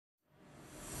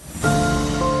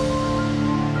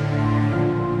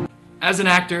As an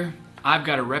actor, I've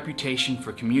got a reputation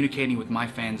for communicating with my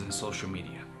fans on social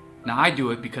media. Now I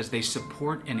do it because they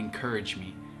support and encourage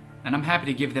me, and I'm happy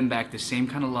to give them back the same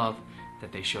kind of love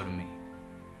that they show to me.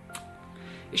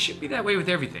 It should be that way with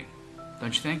everything,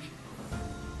 don't you think?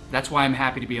 That's why I'm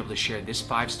happy to be able to share this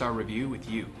 5-star review with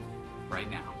you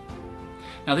right now.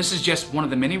 Now this is just one of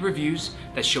the many reviews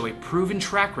that show a proven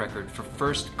track record for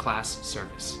first-class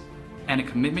service and a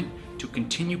commitment to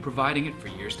continue providing it for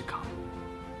years to come.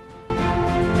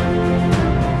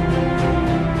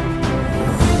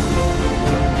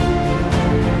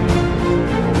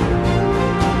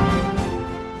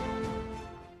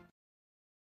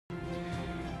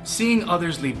 Seeing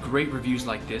others leave great reviews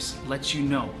like this lets you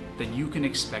know that you can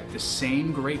expect the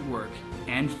same great work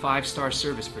and 5-star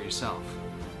service for yourself.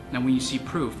 Now when you see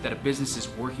proof that a business is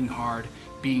working hard,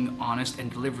 being honest,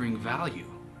 and delivering value,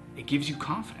 it gives you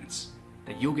confidence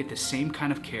that you'll get the same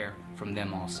kind of care from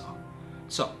them also.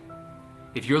 So,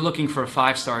 if you're looking for a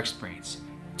 5-star experience,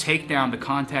 take down the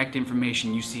contact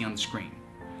information you see on the screen.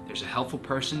 There's a helpful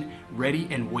person ready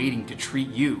and waiting to treat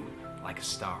you like a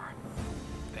star.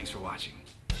 Thanks for watching.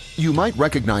 You might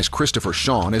recognize Christopher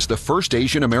Sean as the first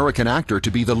Asian American actor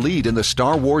to be the lead in the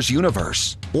Star Wars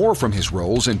universe, or from his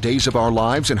roles in Days of Our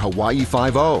Lives and Hawaii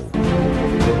Five-0.